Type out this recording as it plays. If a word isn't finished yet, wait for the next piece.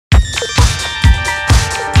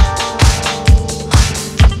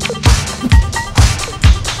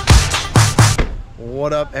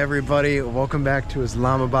What up, everybody? Welcome back to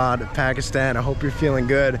Islamabad, Pakistan. I hope you're feeling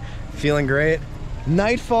good, feeling great.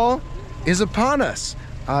 Nightfall is upon us.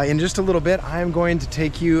 In just a little bit, I am going to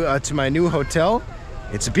take you to my new hotel.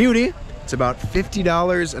 It's a beauty. It's about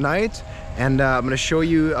 $50 a night, and I'm going to show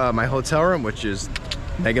you my hotel room, which is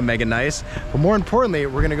mega nice. But more importantly,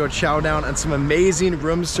 we're gonna go chow down on some amazing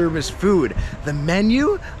room service food. The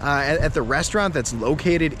menu at the restaurant that's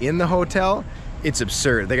located in the hotel, it's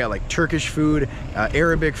absurd. They got like Turkish food,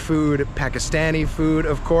 Arabic food, Pakistani food,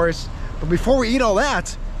 of course. But before we eat all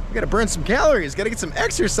that, we gotta burn some calories, gotta get some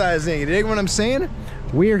exercise in. You dig what I'm saying?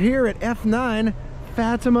 We're here at F9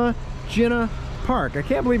 Fatima Jinnah Park. I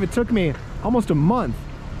can't believe it took me almost a month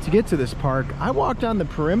to get to this park. I walked on the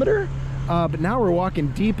perimeter, but now we're walking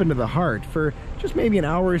deep into the heart for just maybe an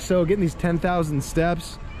hour or so, getting these 10,000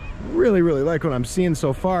 steps. Really like what I'm seeing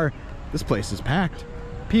so far. This place is packed.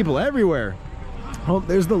 People everywhere. Oh,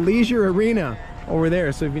 there's the leisure arena over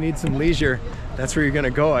there, so if you need some leisure, that's where you're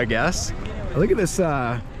gonna go, I guess. Look at this,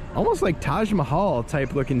 almost like Taj Mahal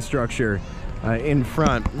type looking structure in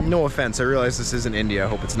front. No offense, I realize this isn't India. I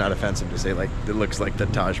hope it's not offensive to say like it looks like the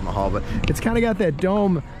Taj Mahal, but it's kind of got that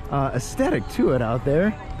dome aesthetic to it out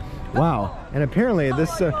there. Wow, and apparently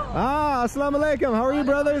this, assalamu alaikum, how are you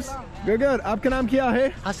brothers? Good. Aapka naam kya hai?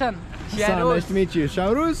 Hassan. Hassan, nice to meet you.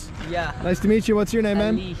 Shahruz? Yeah. Nice to meet you. What's your name,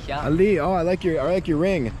 man? Ali. Yeah. Ali. Oh, I like your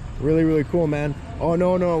ring. Really cool, man. Oh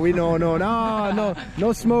no,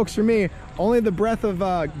 no smokes for me. Only the breath of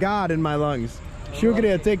God in my lungs.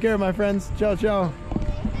 Shukriya, take care, my friends. Ciao.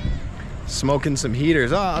 Smoking some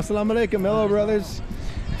heaters. Assalamu alaikum. Hello, brothers.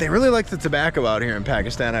 They really like the tobacco out here in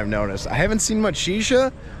Pakistan, I've noticed. I haven't seen much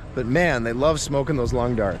shisha, but man, they love smoking those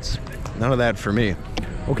long darts. None of that for me.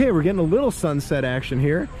 Okay, we're getting a little sunset action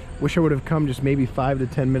here. Wish I would have come just maybe 5 to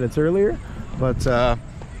 10 minutes earlier, but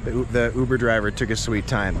the Uber driver took a sweet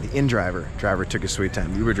time. The driver took a sweet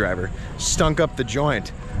time. The Uber driver stunk up the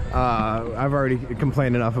joint. I've already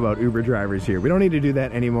complained enough about Uber drivers here. We don't need to do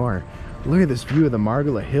that anymore. Look at this view of the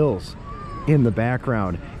Margala Hills in the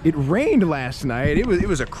background. It rained last night. It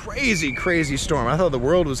was a crazy storm. I thought the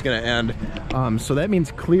world was gonna end. So that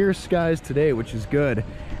means clear skies today, which is good.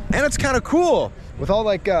 And it's kind of cool with all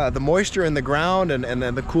like the moisture in the ground and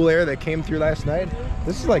then the cool air that came through last night.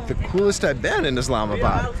 This is like the coolest I've been in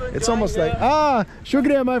Islamabad. It's almost like,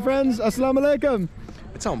 shukriya, my friends, assalamu alaikum.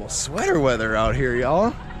 It's almost sweater weather out here,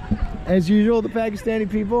 y'all. As usual, the Pakistani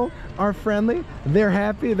people are friendly. They're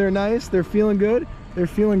happy, they're nice, they're feeling good, they're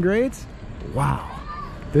feeling great. Wow,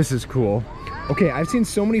 this is cool. Okay, I've seen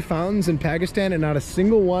so many fountains in Pakistan and not a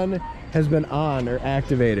single one has been on or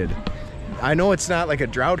activated. I know it's not like a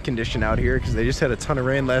drought condition out here because they just had a ton of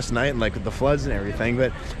rain last night and like with the floods and everything,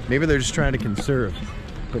 but maybe they're just trying to conserve.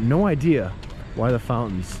 But no idea why the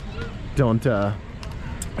fountains don't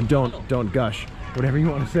gush, whatever you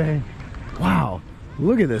want to say. Wow,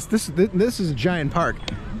 look at this. This is a giant park.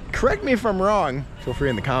 Correct me if I'm wrong, feel free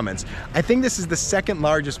in the comments. I think this is the second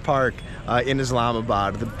largest park in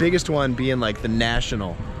Islamabad, the biggest one being like the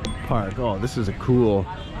national park. Oh, this is a cool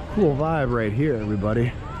vibe right here,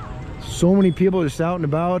 everybody. So many people just out and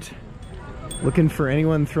about looking for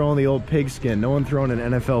anyone throwing the old pigskin. No one throwing an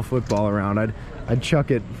NFL football around. I'd chuck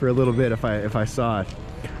it for a little bit if I saw it.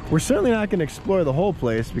 We're certainly not going to explore the whole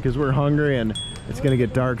place because we're hungry and it's going to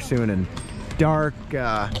get dark soon, and dark,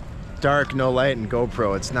 no light, and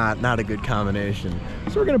GoPro, it's not a good combination.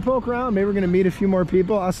 So we're gonna poke around, maybe we're gonna meet a few more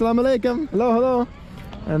people. Assalamu alaikum, hello,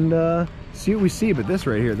 and see what we see. But this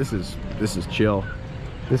right here, this is chill.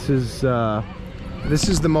 This is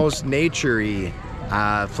the most nature-y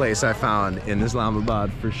place I found in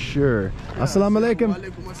Islamabad for sure. Assalamu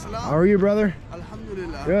alaikum. How are you, brother?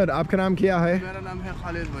 Alhamdulillah. Good. Aapka naam kya hai? Mera naam hai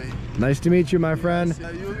Khalid bhai. Nice to meet you, my friend.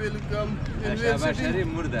 You will come university?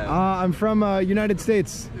 I'm from United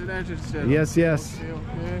States. United States. Yes.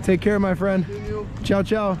 Okay. Take care, my friend.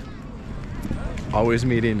 Ciao. Always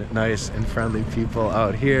meeting nice and friendly people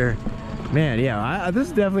out here. Man, yeah, this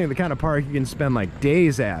is definitely the kind of park you can spend like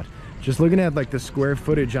days at. Just looking at like the square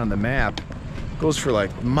footage on the map, goes for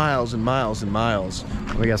like miles and miles and miles.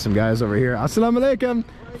 We got some guys over here. Assalamu alaikum.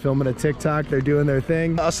 Filming a TikTok, they're doing their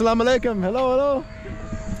thing. Assalamu alaikum. Hello.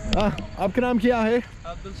 Aapka naam kya hai?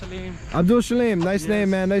 Abdul Salim. Nice name,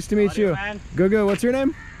 man. Nice to meet you. Good. What's your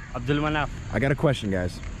name? Abdul Manaf. I got a question,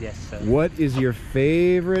 guys. Yes, sir. What is your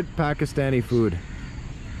favorite Pakistani food?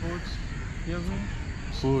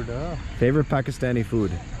 Food. Favorite Pakistani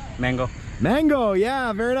food? Mango,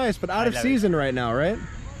 yeah, very nice, but out of season right now, right?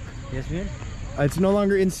 Yes, man. It's no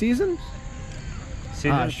longer in season?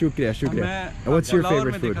 Shukriya. What's your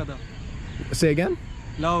favorite food? Say again?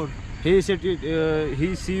 Lahore. He said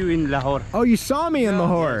he see you in Lahore. Oh, you saw me in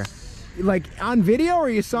Lahore. Yes. Like on video, or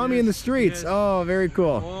you saw me in the streets? Yes. Oh, very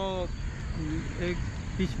cool. वो एक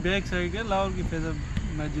पीछे back side है लाहौर की फैज़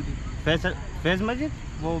मस्जिद Fez Masjid?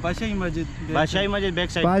 वो बादशाही मस्जिद Bashai Masjid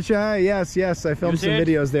backside. Basha, yes, yes, I filmed You see some it?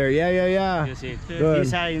 videos there. Yeah. You see it. Good.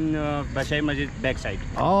 This side in Bashai Masjid backside.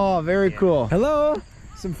 Oh, very cool. Hello,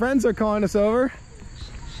 some friends are calling us over.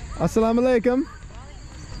 Assalamu alaikum.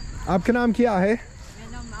 Aapka naam kya hai?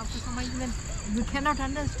 You cannot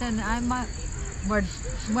understand. But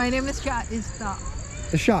my name is Shaista.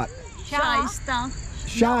 Shot. Shaista.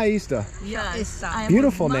 Shaista. Shaista.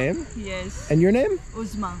 Beautiful name. Yes. And your name?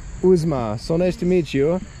 Uzma. Uzma. So nice to meet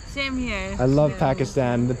you. Same here. I love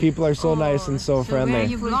Pakistan. The people are so nice and so friendly. Where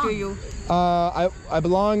you belong to you? I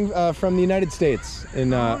belong from the United States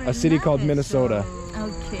in a city called Minnesota.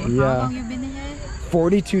 Okay. Yeah. How long you been here?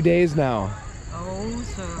 42 days now. Oh,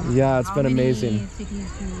 so. Yeah, it's how been many amazing. cities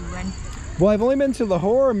you went? Well, I've only been to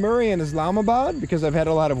Lahore, Murree, and Islamabad because I've had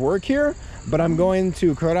a lot of work here. But I'm going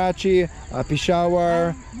to Karachi,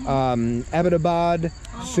 Peshawar, Abbottabad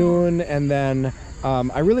soon, and then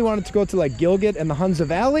I really wanted to go to like Gilgit and the Hunza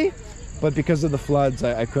Valley, but because of the floods,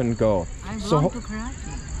 I couldn't go. I belong to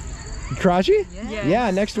Karachi. Karachi? Yes. Yeah,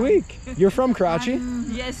 next week. You're from Karachi?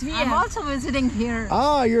 Yes, I'm also visiting here.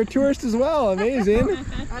 Ah, you're a tourist as well. Amazing.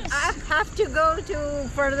 I have to go to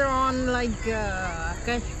further on, like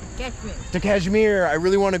Kashmir. To Kashmir. I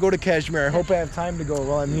really want to go to Kashmir. I hope I have time to go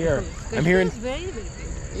while I'm here. I'm here in. It's very, very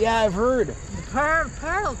big. Yeah, I've heard. The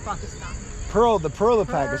pearl of Pakistan. The pearl of Pearl of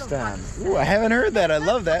Pakistan. Pakistan. Ooh, I haven't heard that. I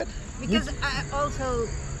love that. Because I also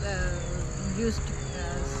used to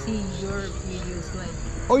see your videos, like.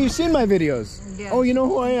 Oh, you've seen my videos? Yes. Oh, you know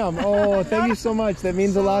who I am. Oh, thank you so much. That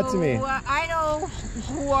means a lot to me. So, I know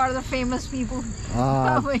who are the famous people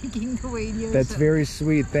making the videos. That's very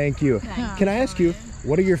sweet. Thank you. Thank Can I ask you,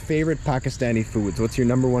 what are your favorite Pakistani foods? What's your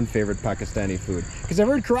 #1 favorite Pakistani food? Because I've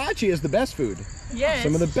heard Karachi is the best food. Yes.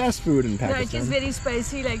 Some of the best food in Yeah, it is Pakistan. very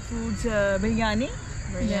spicy, like foods, biryani.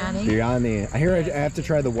 Biryani. Biryani. I hear I have to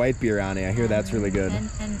try the white biryani. I hear that's really good. And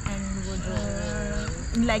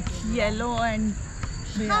Like yellow and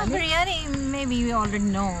biryani. biryani, maybe you already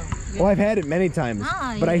know. Well, I've had it many times,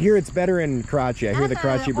 but I yes. hear it's better in Karachi. I hear the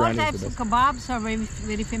Karachi all biryani is types the of best. kebabs are very,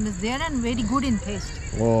 very famous there and very good in taste.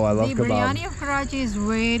 Oh, I love The kebab. biryani of Karachi is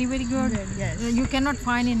very, very good. Yes. You cannot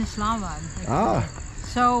find in Islamabad. Ah,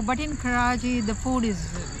 So, but in Karachi, the food is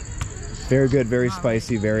very good, very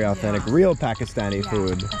spicy, very authentic, real Pakistani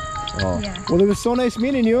food. Oh. Yeah. Well, it was so nice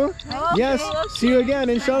meeting you. Okay, Yes, see you again,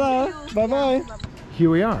 inshallah. you. Bye-bye. Here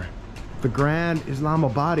we are, the Grand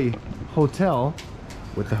Islamabadi Hotel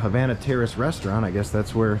with the Havana Terrace restaurant. I guess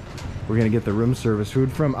that's where we're gonna get the room service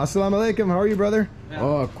food from. Assalamu alaikum, how are you, brother?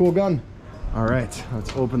 Oh, cool gun. All right,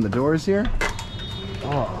 let's open the doors here.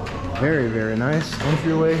 Oh, very, very nice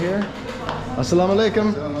entryway here. Assalamu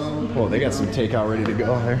alaikum. Oh, they got some takeout ready to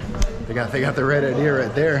go there. They got the right idea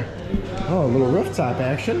right there. Oh, a little rooftop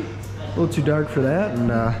action. A little too dark for that, and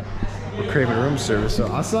we're craving room service. So,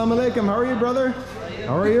 assalamu alaikum. How are you, brother?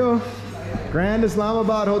 How are you? Grand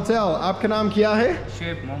Islamabad Hotel. Aapka naam kya hai?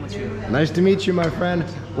 Chef Mohammad chef Nice to meet you, my friend.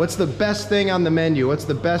 What's the best thing on the menu? What's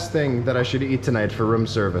the best thing that I should eat tonight for room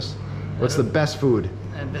service? What's the best food?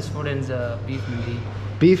 Best food is beef mandi.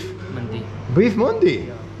 Beef? Mandi. Beef mundi.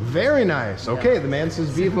 Very nice. Okay, the man says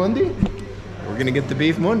beef mundi. We're gonna get the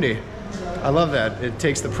beef mundi. I love that. It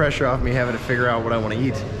takes the pressure off me having to figure out what I want to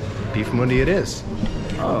eat. Beef mundi it is.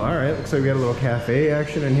 Oh, all right. Looks like we got a little cafe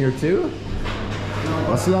action in here too.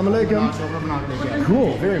 Assalamu alaikum.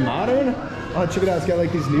 Cool. Very modern. Oh, check it out. It's got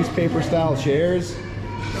like these newspaper style chairs.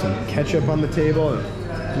 Some ketchup on the table.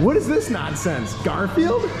 What is this nonsense?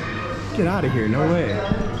 Garfield? Get out of here. No way.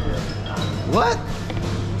 What?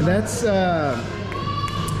 That's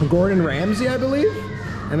Gordon Ramsay, I believe.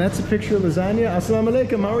 And that's a picture of lasagna. Assalamu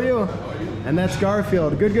alaikum, how are you? And that's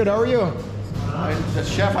Garfield. Good, good, how are you? The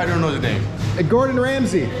chef, I don't know the name. Gordon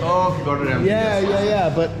Ramsay. Oh, okay, Gordon Ramsay. Yeah, yes. yeah.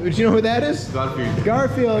 But do you know who that is? Garfield.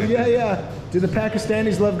 Garfield, yeah. Do the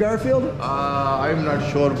Pakistanis love Garfield? I'm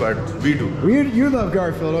not sure, but we do. You love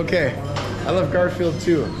Garfield, okay. I love Garfield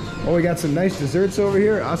too. Oh, we got some nice desserts over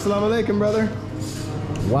here. Assalamu alaikum, brother.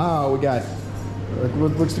 Wow, we got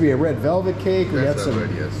what looks to be a red velvet cake. We got That's some. red,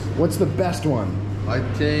 yes. What's the best one? I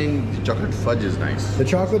think the chocolate fudge is nice. The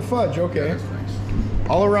chocolate fudge, okay. Yeah, that's nice.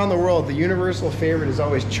 All around the world, the universal favorite is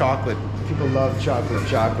always chocolate. People love chocolate.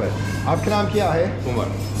 Aapka naam kya hai? Kumar.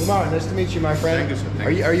 Kumar, nice to meet you, my friend. Thank you, sir.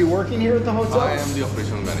 Thank Are you working here at the hotel? I am the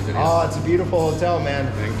operational manager. Yes. Oh, it's a beautiful hotel,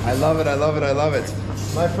 man. Thank you. I love it, I love it, I love it.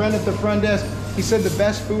 My friend at the front desk, he said the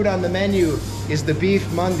best food on the menu is the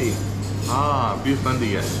beef mandi. Beef mandi,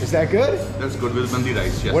 yes. Is that good? That's good with mandi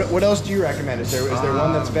rice, yes. What else do you recommend? Is there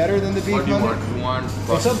one that's better than the beef What do you mandi? want? You want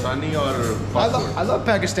What's up? Pakistani or I fast food? love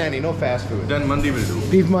Pakistani, no fast food. Then mandi will do.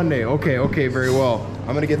 Beef Monday, okay, very well.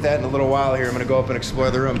 I'm gonna get that in a little while here. I'm gonna go up and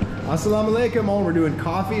explore the room. Assalamu alaikum. Oh, we're doing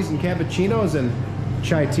coffees and cappuccinos and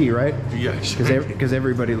chai tea, right? Yes. Because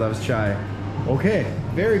everybody loves chai. Okay,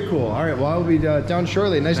 very cool. All right, well, I'll be down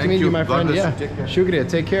shortly. Nice to Thank meet you, you. my God friend. bless Yeah, you. Take care. shukriya,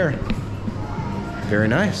 take care. Very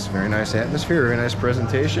nice atmosphere, very nice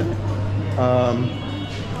presentation.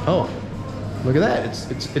 Oh, look at that,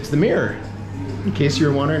 it's the mirror. In case you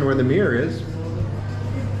were wondering where the mirror is,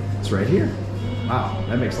 it's right here. Wow,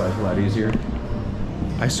 that makes life a lot easier.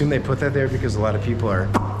 I assume they put that there because a lot of people are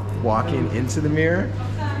walking into the mirror.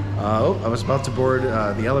 Oh, I was about to board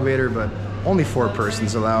the elevator, but only 4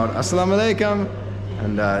 persons allowed. Assalamu alaikum.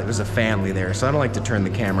 And it was a family there, so I don't like to turn the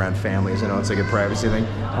camera on families. I know it's like a privacy thing.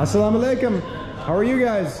 Assalamu alaikum. How are you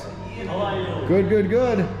guys? How are you?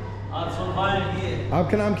 Good. Also fine.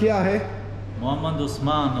 Aapka naam kya hai? Mohammad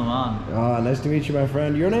Usman Oman. Nice to meet you, my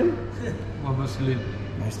friend. Your name? Mohammed Salim.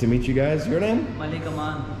 Nice to meet you guys. Your name? Malik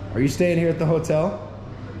Aman. Are you staying here at the hotel?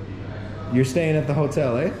 You're staying at the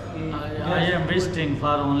hotel, eh? I am visiting for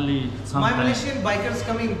only some My time. Malaysian bikers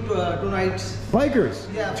coming tonight. Bikers?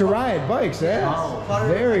 Yeah. To ride bikes, eh? Oh. For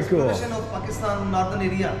Very cool. exploration of Pakistan northern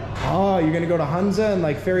area. Oh, you're gonna go to Hunza and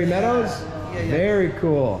like Fairy Meadows? Yeah. Very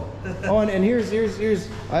cool. Oh, and here's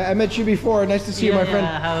I met you before. Nice to see you, my friend.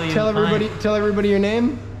 How are you? Tell everybody your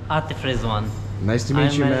name. Atif Rizwan. Nice to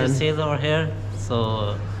meet you, I'm man. a sailor over here.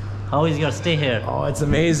 So, how is your stay here? Oh, it's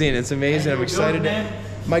amazing. I'm excited.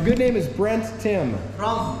 My good name is Brent Timm,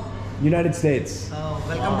 From United States.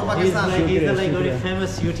 welcome to He's Pakistan. like very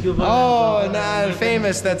famous YouTuber. Oh, nah,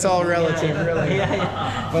 famous. That's all relative, really.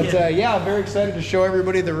 Yeah. But yeah, I'm very excited to show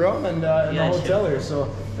everybody the room and the Yeah, hotel sure. here. So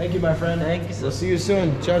thank you, my friend. Thank you, sir. We'll see you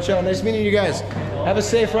soon. Ciao, ciao. Nice meeting you guys. Have a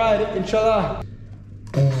safe ride, inshallah.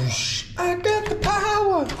 I got the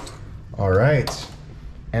power. All right,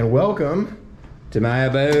 and welcome to my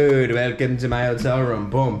abode. Welcome to my hotel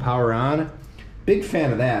room. Boom, power on. Big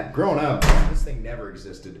fan of that. Growing up, this thing never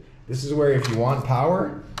existed. This is where if you want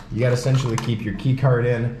power, you got to essentially keep your key card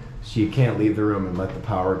in so you can't leave the room and let the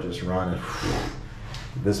power just run.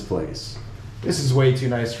 This place. This is way too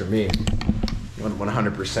nice for me.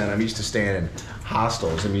 100%. I'm used to staying in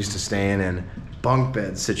hostels. I'm used to staying in bunk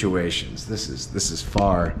bed situations. This is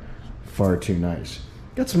far too nice.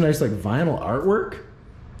 Got some nice like vinyl artwork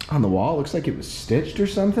on the wall. Looks like it was stitched or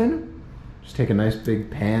something. Just take a nice big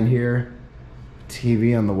pan here.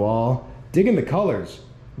 TV on the wall. Digging the colors.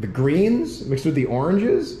 The greens mixed with the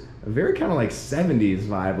oranges. A very kind of like 70s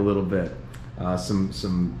vibe a little bit.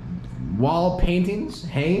 Some wall paintings,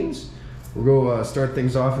 hangings. We'll go start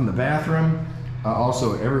things off in the bathroom.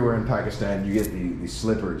 Also, everywhere in Pakistan, you get the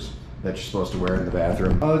slippers that you're supposed to wear in the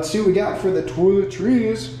bathroom. Let's see what we got for the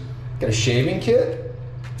toiletries. Got a shaving kit,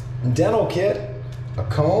 dental kit, a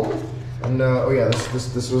comb, and oh yeah, this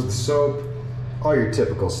was the soap. All your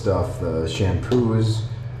typical stuff, the shampoos.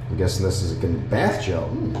 I'm guessing this is a bath gel.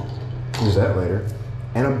 Use that later.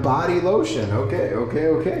 And a body lotion.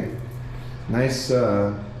 Okay. Nice,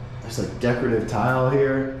 like decorative tile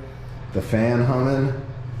here. The fan humming.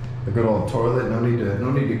 The good old toilet. No need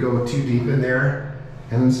to go too deep in there.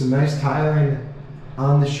 And then some nice tiling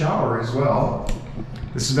on the shower as well.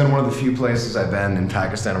 This has been one of the few places I've been in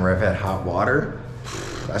Pakistan where I've had hot water.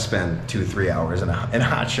 I spent 2-3 hours in a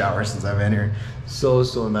hot shower since I've been here. So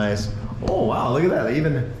nice. Oh wow, look at that.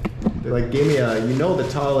 They like gave me a, the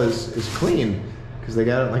towel is clean because they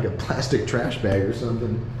got it in like a plastic trash bag or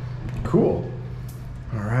something. Cool.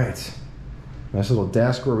 All right. Nice little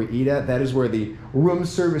desk where we eat at. That is where the room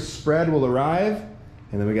service spread will arrive.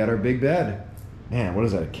 And then we got our big bed. Man, what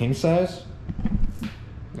is that, a king size?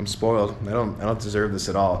 I'm spoiled. I don't deserve this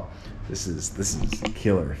at all. This is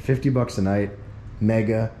killer. $50 a night.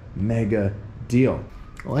 Mega deal.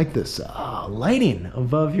 I like this lighting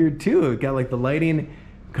above here too. It got like the lighting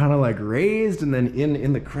kind of like raised and then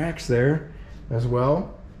in the cracks there as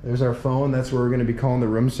well. There's our phone. That's where we're going to be calling the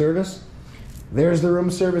room service. There's the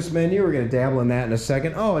room service menu. We're going to dabble in that in a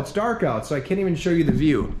second. Oh, it's dark out, so I can't even show you the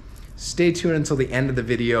view. Stay tuned until the end of the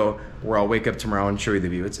video where I'll wake up tomorrow and show you the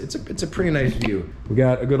view. It's a pretty nice view. We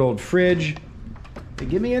got a good old fridge. They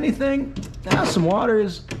give me anything? Some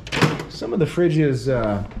waters. Some of the fridges,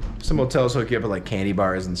 some hotels hook you up with like candy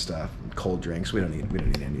bars and stuff, cold drinks. We don't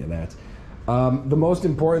need any of that. The most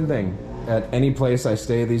important thing at any place I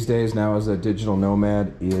stay these days now as a digital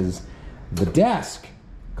nomad is the desk.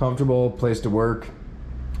 Comfortable place to work,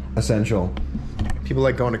 essential. People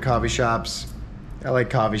like going to coffee shops. I like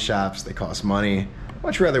coffee shops. They cost money.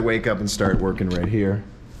 Much rather wake up and start working right here.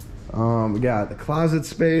 We got the closet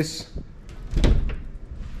space.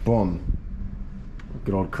 Boom.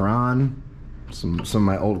 Good old Quran. Some of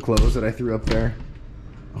my old clothes that I threw up there.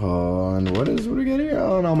 And what do we got here?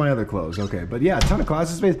 Oh, and all my other clothes. Okay, but yeah, a ton of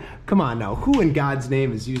closet space. Come on now, who in God's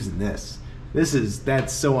name is using this?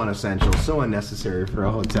 That's so unessential, so unnecessary for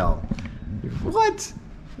a hotel. What?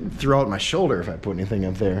 I'd throw out my shoulder if I put anything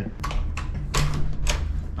up there.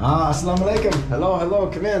 Assalamu alaikum. Hello,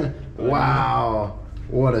 come in. Wow,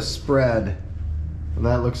 what a spread.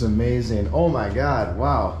 That looks amazing. Oh my God,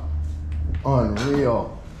 wow.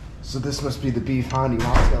 Unreal. So this must be the beef handi.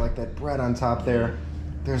 Wow, it's got like that bread on top there.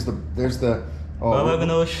 There's the Baba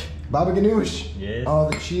Ganoush. Baba Ganoush. Yes. Oh,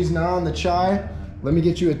 the cheese naan, the chai. Let me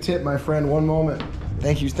get you a tip, my friend. One moment.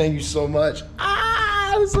 Thank you so much.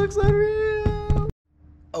 This looks unreal.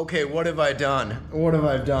 Okay, what have I done?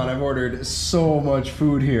 I've ordered so much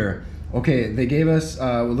food here. Okay, they gave us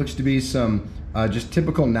what looks to be some just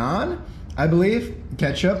typical naan, I believe,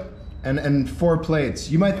 ketchup, and 4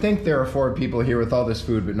 plates. You might think there are 4 people here with all this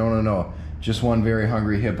food, but no. Just one very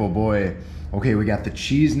hungry hippo boy. Okay, we got the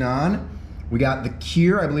cheese naan, we got the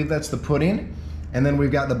kheer, I believe that's the pudding, and then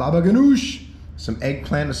we've got the baba ganoush, some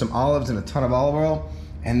eggplant, some olives, and a ton of olive oil,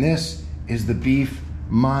 and this is the beef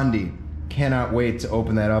mandi. Cannot wait to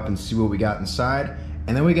open that up and see what we got inside.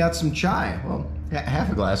 And then we got some chai, well,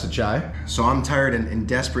 half a glass of chai. So I'm tired and in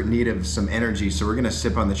desperate need of some energy, so we're gonna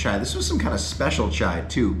sip on the chai. This was some kind of special chai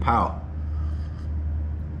too, pow.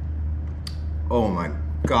 Oh my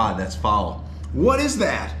God, that's foul. What is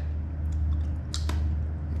that?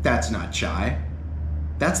 That's not chai.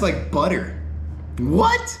 That's like butter.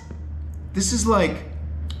 What? This is like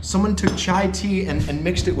someone took chai tea and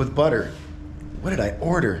mixed it with butter. What did I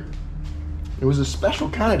order? It was a special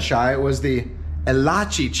kind of chai. It was the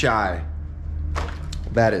elachi chai.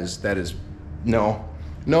 That is, no,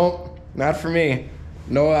 not for me.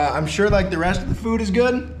 No, I'm sure like the rest of the food is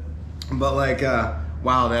good, but like,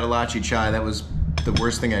 wow, that elachi chai, that was the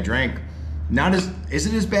worst thing I drank. Is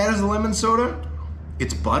it as bad as the lemon soda?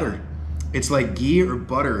 It's butter. It's like ghee or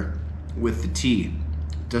butter with the tea.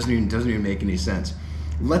 Doesn't even make any sense.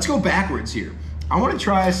 Let's go backwards here. I want to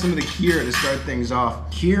try some of the kheer to start things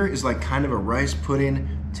off. Kheer is like kind of a rice pudding.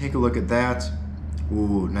 Take a look at that.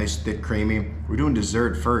 Ooh, nice thick creamy. We're doing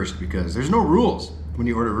dessert first because there's no rules when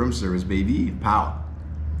you order room service, baby. Pow.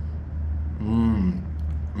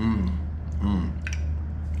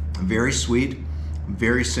 Very sweet,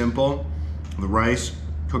 very simple. The rice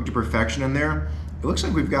cooked to perfection in there. It looks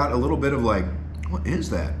like we've got a little bit of like, what is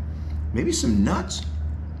that? Maybe some nuts?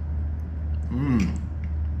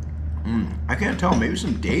 I can't tell, maybe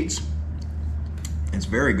some dates? It's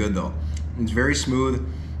very good though. It's very smooth,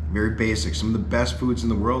 very basic. Some of the best foods in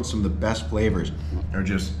the world, some of the best flavors are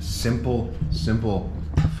just simple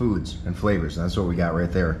foods and flavors. And that's what we got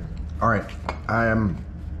right there. All right, I'm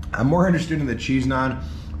more interested in the cheese naan,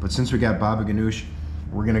 but since we got baba ganoush,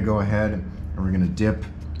 we're gonna go ahead and we're gonna dip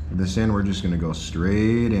this in. We're just gonna go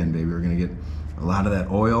straight in, baby. We're gonna get a lot of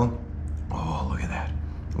that oil. Oh, look at that.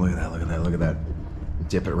 Look at that, look at that, look at that.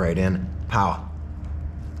 Dip it right in. Pow.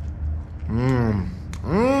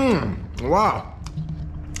 Wow.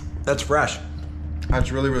 That's fresh.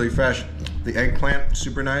 That's really fresh. The eggplant,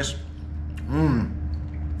 super nice.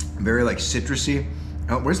 Very like citrusy.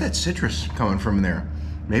 Oh, where's that citrus coming from in there?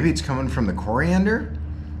 Maybe it's coming from the coriander?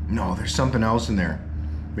 No, there's something else in there.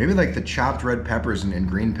 Maybe like the chopped red peppers and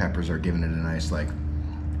green peppers are giving it a nice like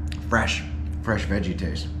fresh veggie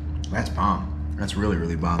taste. That's bomb. That's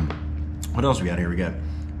really bomb. What else we got here? We got,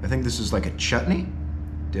 I think this is like a chutney.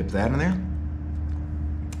 Dip that in there.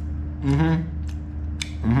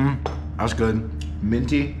 That's good.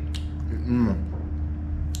 Minty.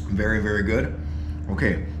 Very good.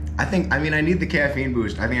 Okay. I mean, I need the caffeine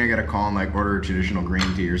boost. I think I gotta call and like order a traditional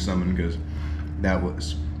green tea or something because that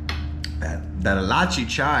was, that elachi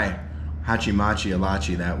chai, hachimachi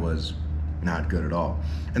elachi, that was not good at all.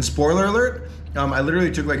 And spoiler alert, I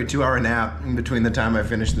literally took like a 2-hour nap in between the time I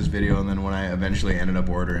finished this video and then when I eventually ended up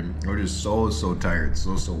ordering. I was just so tired,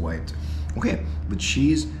 so wiped. Okay, the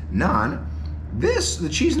cheese naan. The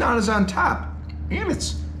cheese naan is on top, and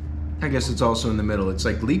it's, I guess it's also in the middle. It's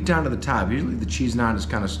like leaked down to the top. Usually the cheese naan is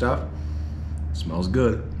kind of stuffed. Smells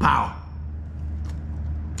good. Pow.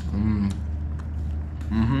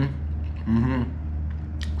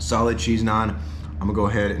 Solid cheese naan. I'm gonna go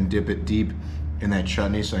ahead and dip it deep in that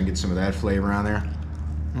chutney so I can get some of that flavor on there.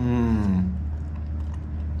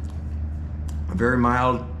 A very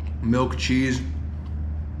mild milk cheese.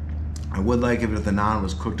 I would like if the naan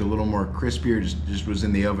was cooked a little more crispier, just was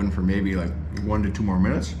in the oven for maybe like 1 to 2 more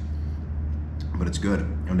minutes. But it's good.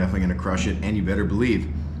 I'm definitely gonna crush it, and you better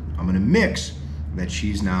believe I'm gonna mix that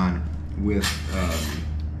cheese naan with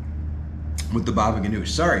the baba ganoush.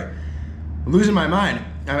 Sorry, I'm losing my mind.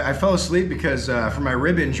 I fell asleep because for my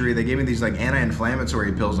rib injury, they gave me these like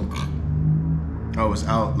anti-inflammatory pills. I was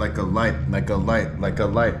out like a light.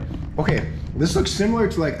 Okay, this looks similar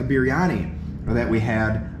to like a biryani that we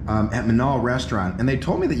had at Manal restaurant, and they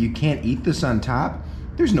told me that you can't eat this on top.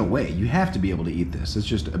 There's no way. You have to be able to eat this. It's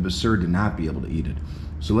just absurd to not be able to eat it.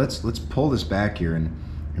 So let's pull this back here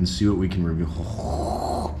and see what we can review.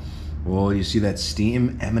 Oh, you see that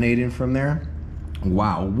steam emanating from there?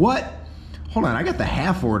 Wow, what? Hold on, I got the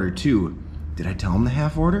half order too. Did I tell them the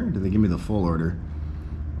half order? Did they give me the full order?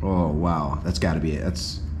 Oh, wow, that's gotta be it.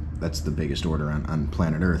 That's the biggest order on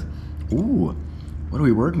planet Earth. Ooh, what are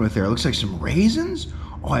we working with there? It looks like some raisins.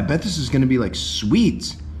 Oh, I bet this is gonna be like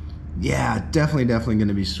sweet. Yeah, definitely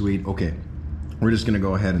gonna be sweet. Okay, we're just gonna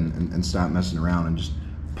go ahead and stop messing around and just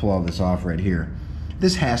pull all this off right here.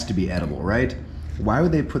 This has to be edible, right? Why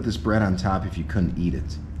would they put this bread on top if you couldn't eat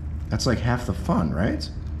it? That's like half the fun, right?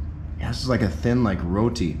 Yeah, this is like a thin like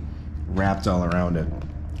roti wrapped all around it.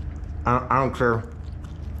 I don't care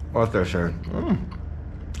what they're saying.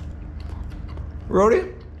 Roti,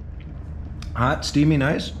 hot, steamy,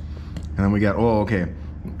 nice. And then we got, oh, okay.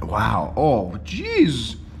 Wow, oh,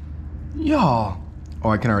 jeez. Y'all. Oh,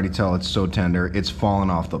 I can already tell it's so tender. It's falling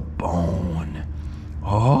off the bone.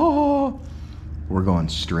 Oh, we're going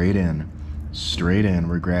straight in. Straight in.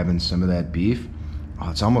 We're grabbing some of that beef. Oh,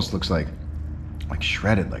 it almost looks like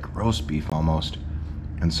shredded, like roast beef almost.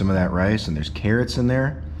 And some of that rice, and there's carrots in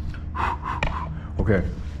there. Okay,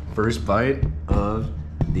 first bite of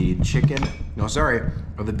the chicken. No, sorry,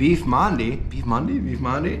 of the beef mandi. Beef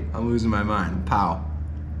mandi? I'm losing my mind. Pow.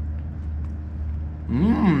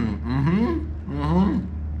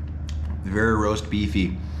 Very roast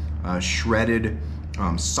beefy, shredded,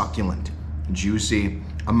 succulent, juicy,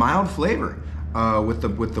 a mild flavor with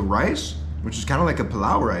the rice, which is kind of like a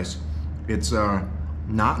pilau rice. It's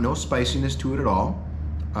no spiciness to it at all.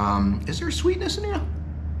 Is there sweetness in here?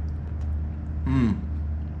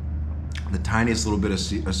 The tiniest little bit of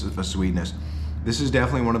sweetness. This is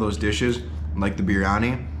definitely one of those dishes, like the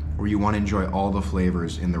biryani, where you want to enjoy all the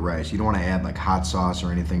flavors in the rice. You don't want to add like hot sauce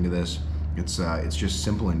or anything to this. It's just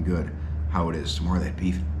simple and good how it is. Some more of that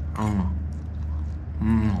beef.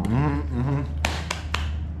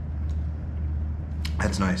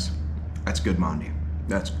 That's nice. That's good mandi.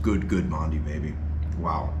 That's good mandi, baby.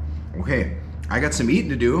 Wow. Okay, I got some eating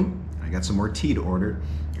to do. I got some more tea to order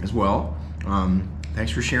as well.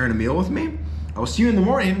 Thanks for sharing a meal with me. I will see you in the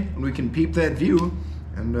morning when we can peep that view,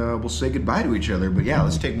 and we'll say goodbye to each other. But yeah,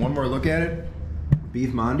 let's take one more look at it.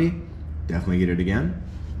 Beef mandi, definitely get it again.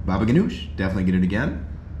 Baba ganoush, definitely get it again.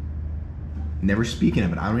 Never speaking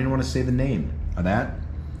of it. I don't even want to say the name of that.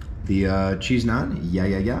 The cheese naan,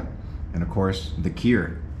 yeah. And of course, the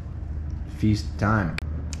kheer. Feast time.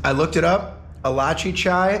 I looked it up. Elachi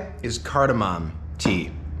chai is cardamom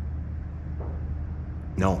tea.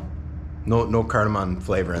 No cardamom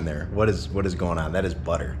flavor in there. What is going on? That is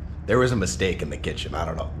butter. There was a mistake in the kitchen. I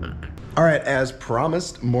don't know. All right, as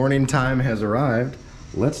promised, morning time has arrived.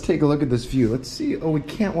 Let's take a look at this view. Let's see. Oh, we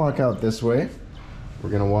can't walk out this way. We're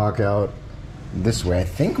gonna walk out this way. I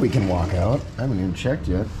think we can walk out. I haven't even checked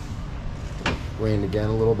yet. Rained again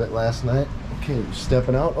a little bit last night. Okay,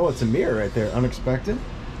 stepping out. Oh, it's a mirror right there. Unexpected.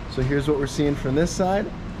 So here's what we're seeing from this side.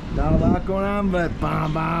 Not a lot going on, but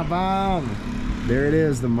bam. There it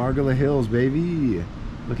is, the Margala Hills, baby.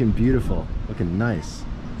 Looking beautiful, looking nice.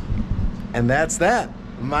 And that's that.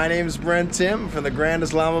 My name is Brent Timm from the Grand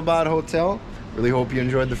Islamabad Hotel. Really hope you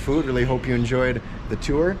enjoyed the food. Really hope you enjoyed the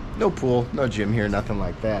tour. No pool, no gym here, nothing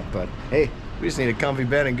like that. But hey, we just need a comfy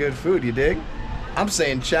bed and good food, you dig? I'm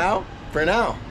saying ciao for now.